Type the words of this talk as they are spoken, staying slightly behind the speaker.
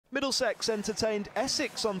Middlesex entertained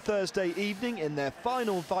Essex on Thursday evening in their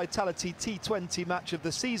final Vitality T20 match of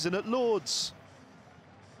the season at Lord's.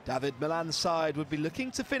 David Milan's side would be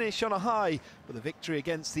looking to finish on a high with a victory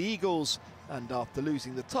against the Eagles, and after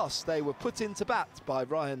losing the toss they were put into bat by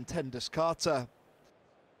Ryan Tendus-Carter.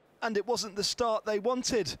 And it wasn't the start they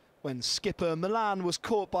wanted when skipper Milan was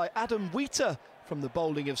caught by Adam Wicket from the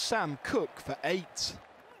bowling of Sam Cook for 8.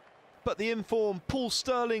 But the informed Paul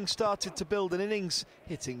Sterling started to build an innings,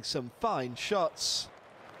 hitting some fine shots.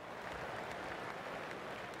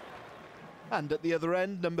 And at the other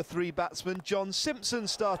end, number 3 batsman John Simpson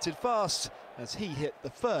started fast as he hit the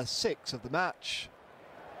first 6 of the match.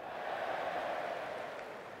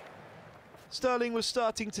 Sterling was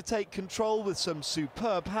starting to take control with some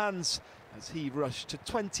superb hands as he rushed to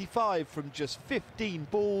 25 from just 15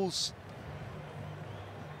 balls.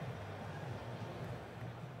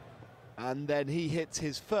 And then he hit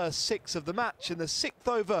his first 6 of the match in the 6th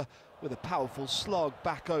over with a powerful slog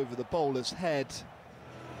back over the bowler's head.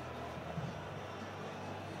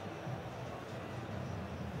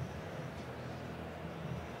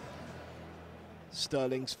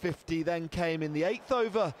 Sterling's 50 then came in the 8th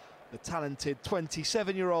over, the talented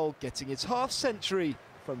 27-year-old getting his half-century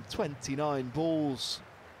from 29 balls.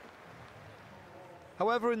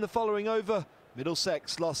 However, in the following over,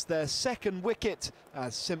 Middlesex lost their second wicket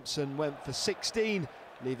as Simpson went for 16,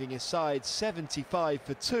 leaving his side 75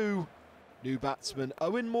 for 2. New batsman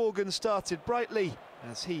Owen Morgan started brightly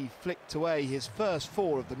as he flicked away his first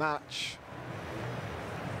 4 of the match.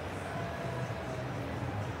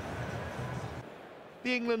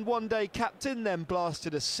 The England one-day captain then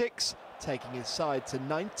blasted a 6, taking his side to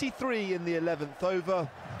 93 in the 11th over.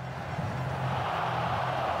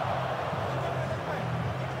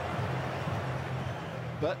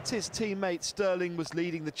 But his teammate Sterling was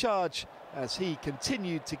leading the charge as he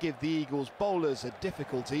continued to give the Eagles bowlers a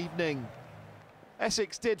difficult evening.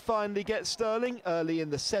 Essex did finally get Sterling early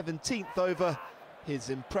in the 17th over.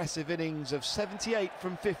 His impressive innings of 78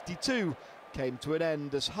 from 52 came to an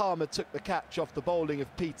end as Harmer took the catch off the bowling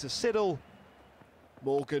of Peter Siddle.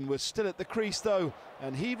 Morgan was still at the crease though,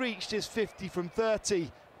 and he reached his 50 from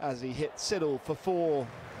 30 as he hit Siddle for 4.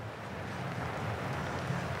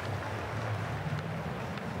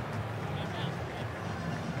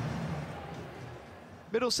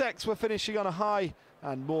 Middlesex were finishing on a high,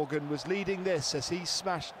 and Morgan was leading this as he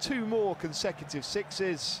smashed 2 more consecutive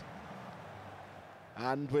 6s.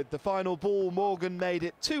 And with the final ball, Morgan made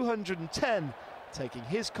it 210, taking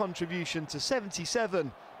his contribution to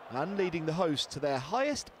 77 and leading the host to their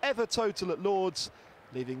highest ever total at Lord's,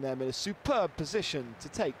 leaving them in a superb position to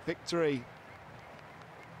take victory.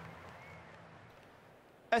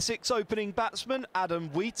 Essex opening batsman Adam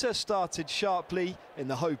Wicket started sharply in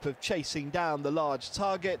the hope of chasing down the large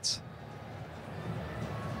target.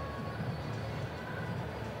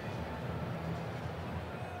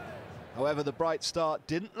 However, the bright start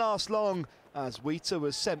didn't last long as Wicket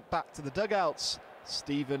was sent back to the dugouts,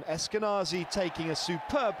 Stephen Eskenazi taking a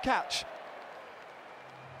superb catch.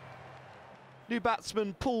 New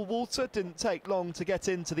batsman Paul Walter didn't take long to get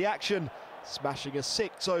into the action, smashing a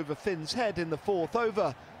 6 over Finn's head in the 4th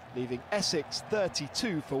over, leaving Essex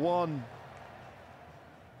 32 for 1.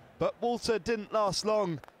 But Walter didn't last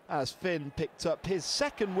long as Finn picked up his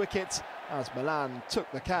 2nd wicket as Milan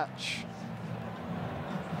took the catch.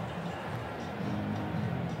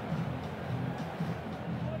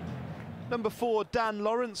 Number 4 Dan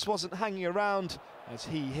Lawrence wasn't hanging around as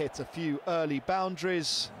he hit a few early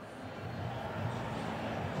boundaries.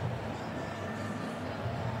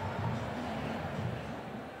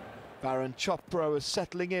 Varun Chopra was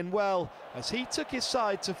settling in well as he took his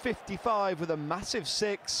side to 55 with a massive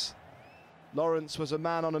 6. Lawrence was a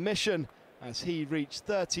man on a mission as he reached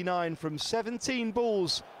 39 from 17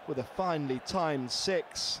 balls with a finely timed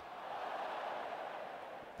 6.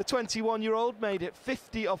 The 21-year-old made it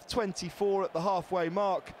 50 off 24 at the halfway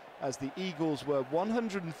mark as the Eagles were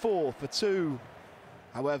 104 for 2.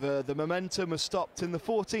 However, the momentum was stopped in the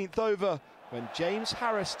 14th over when James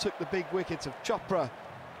Harris took the big wicket of Chopra,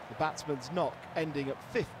 the batsman's knock ending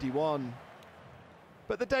at 51.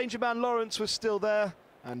 But the danger man Lawrence was still there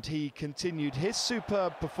and he continued his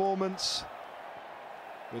superb performance.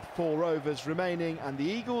 With 4 overs remaining and the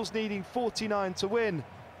Eagles needing 49 to win,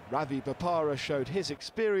 Ravi Bopara showed his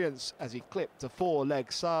experience as he clipped a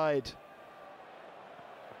 4-leg side.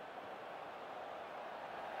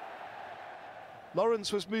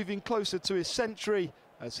 Lawrence was moving closer to his century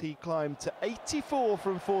as he climbed to 84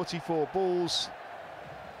 from 44 balls.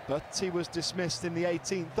 But he was dismissed in the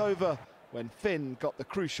 18th over when Finn got the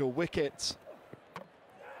crucial wicket.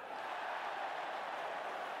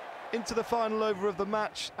 Into the final over of the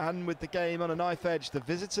match, and with the game on a knife edge, the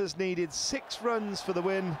visitors needed 6 runs for the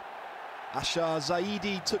win. Ashar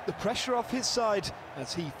Zaidi took the pressure off his side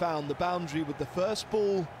as he found the boundary with the first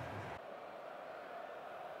ball.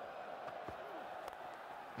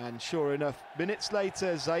 And sure enough, minutes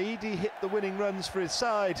later, Zaidi hit the winning runs for his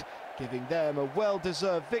side, giving them a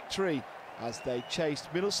well-deserved victory as they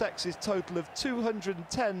chased Middlesex's total of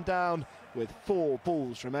 210 down with 4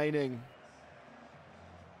 balls remaining.